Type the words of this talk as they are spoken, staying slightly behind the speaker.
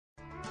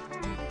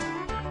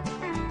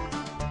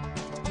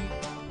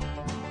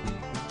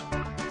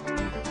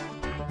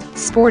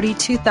sporty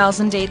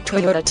 2008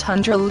 Toyota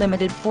Tundra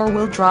Limited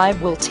 4-wheel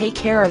drive will take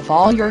care of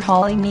all your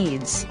hauling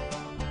needs.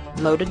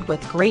 Loaded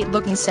with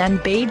great-looking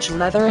sand beige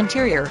leather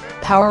interior,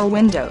 power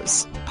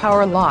windows,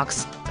 power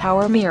locks,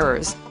 power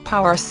mirrors,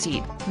 power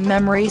seat,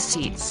 memory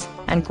seats,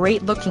 and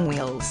great-looking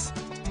wheels.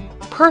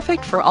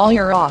 Perfect for all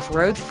your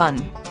off-road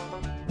fun.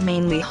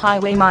 Mainly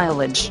highway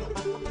mileage.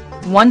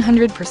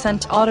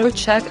 100%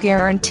 AutoCheck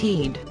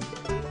guaranteed.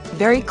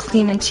 Very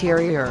clean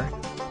interior.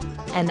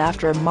 And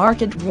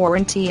aftermarket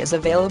warranty is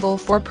available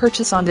for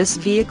purchase on this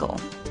vehicle.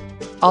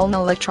 All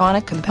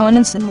electronic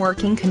components in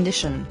working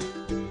condition.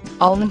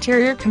 All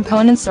interior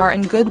components are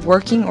in good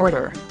working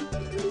order.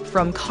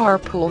 From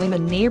carpooling the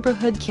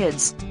neighborhood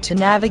kids, to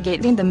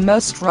navigating the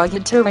most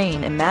rugged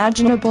terrain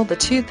imaginable, the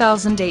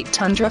 2008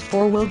 Tundra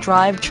 4-wheel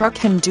drive truck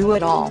can do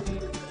it all.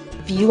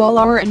 View all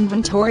our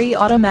inventory: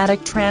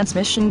 automatic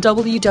transmission,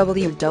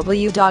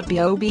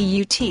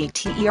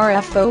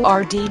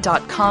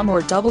 www.bobutterford.com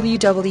or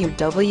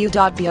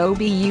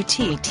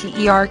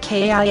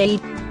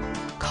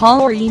www.bobutterkia.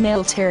 Call or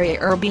email Terry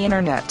Irby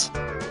Internet.